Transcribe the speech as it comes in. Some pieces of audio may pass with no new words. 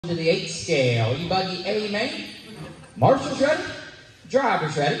To the 8 scale, ebuggy A main, marshal's ready,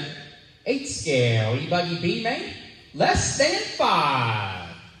 driver's ready, 8 scale, ebuggy B main, less than 5.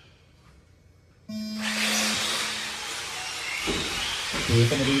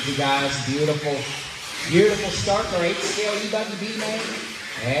 Keeping it easy, guys. Beautiful start for 8 scale, ebuggy B main.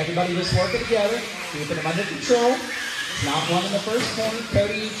 Everybody just working together, keeping them under control. It's not one in the first corner.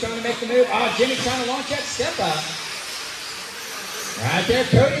 Cody trying to make the move. Oh, Jimmy trying to launch that step up. Right there,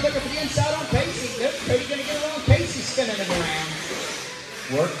 Cody looking for the inside on Casey. Nope, Cody going to get around. Casey spinning it around.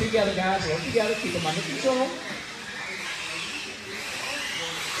 Work together, guys. Work together. Keep them under control.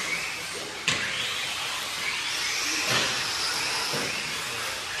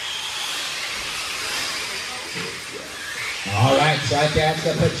 All right, so right there, it's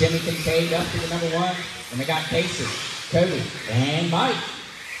going to put Jimmy Kincaid up to the number 1. And we got Casey, Cody, and Mike.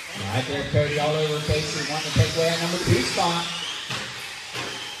 Right there, Cody all over Casey, wanting to take away that number 2 spot.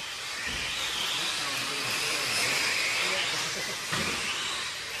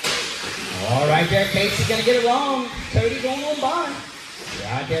 All right there, Casey gonna get it wrong. Cody going on by.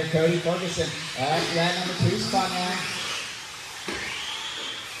 Right there, Cody Ferguson. That's that number 2 spot now.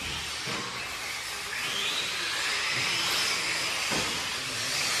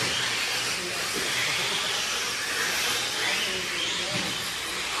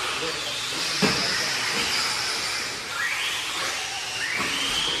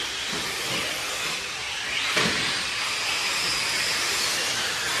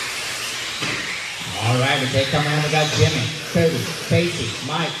 All right, as they come around, we got Jimmy, Cody, Casey,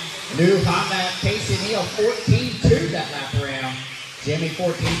 Mike, new hot lap, Casey Neal 14-2 that lap around. Jimmy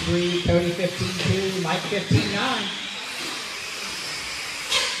 14-3, Cody 15-2, Mike 15-9.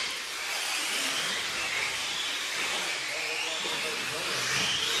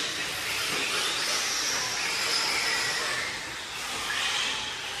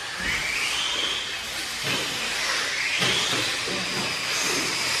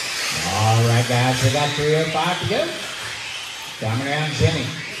 All right, guys, we got 3:05 to go. Coming around, Jimmy,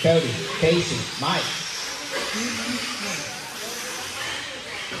 Cody, Casey, Mike.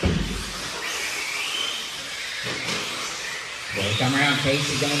 They come around,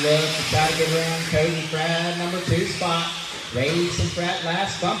 Casey gonna look to try to get around Cody, Brad, number 2 spot. Race and Brad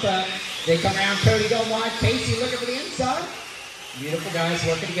last bump up. They come around, Cody going wide, Casey looking for the inside. Beautiful guys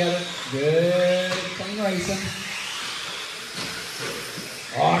working together. Good, clean racing.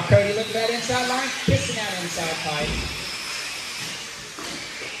 Oh, Cody, look at that inside line, kissing that inside pipe.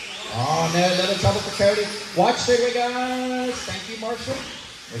 Oh, no, little trouble for Cody. Watch straightaway, guys. Thank you, Marshall.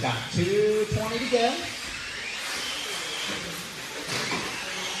 We got 2:20 to go.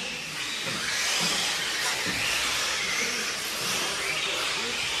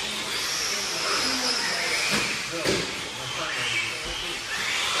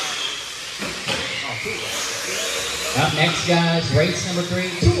 Up next, guys, race number 3,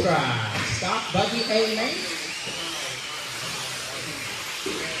 tool drive. Stock buggy A main.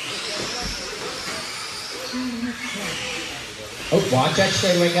 Oh, watch that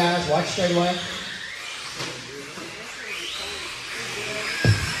straightaway, guys. Watch straightaway.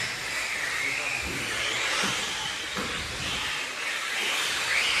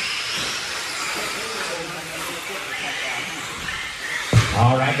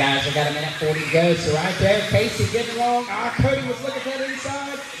 All right, guys, we got 1:40 to go. So right there, Casey getting wrong. Ah, Cody was looking for that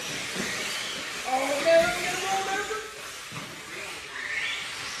inside. Oh, no, get it wrong over.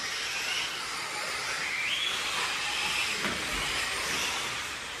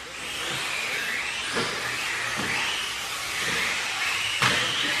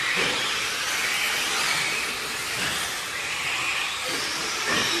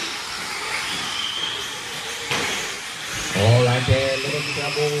 All right there, little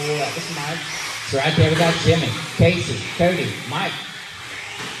trouble. That was Mike. So right there, we got Jimmy, Casey, Cody, Mike.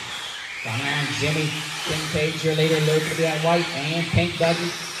 Come around, Jimmy, Kincaid, your leader, looking to be that white and pink buggy.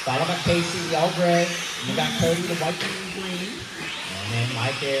 Followed by Casey, the all gray. And we got Cody, the white and green. And then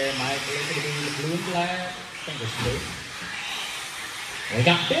Mike there, Mike looking to be the blue and black. Fingers blue. We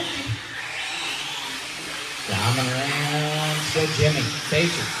got 50. Coming around, still Jimmy,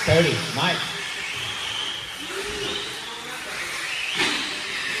 Casey, Cody, Mike.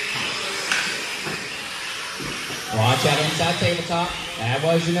 Watch that inside tabletop. That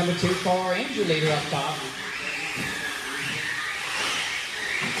was your number 2 car and your leader up top.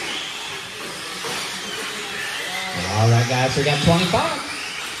 All right, guys, we got 25.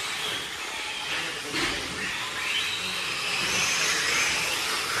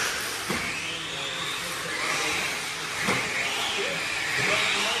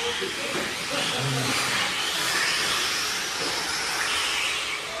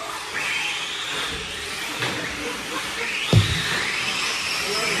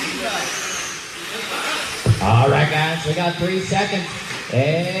 All right, guys, we got 3 seconds.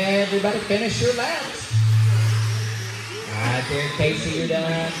 Everybody finish your laps. All right, there, Casey, you're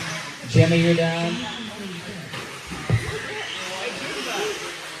done. Jimmy, you're done.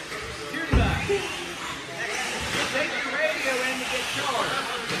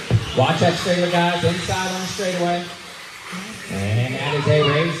 Watch that straightaway, guys. Inside on the straightaway. And that is a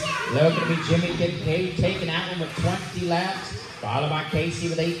race. Look at me, Jimmy taking that one with 20 laps. Followed by Casey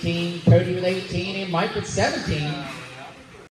with 18, Cody with 18, and Mike with 17.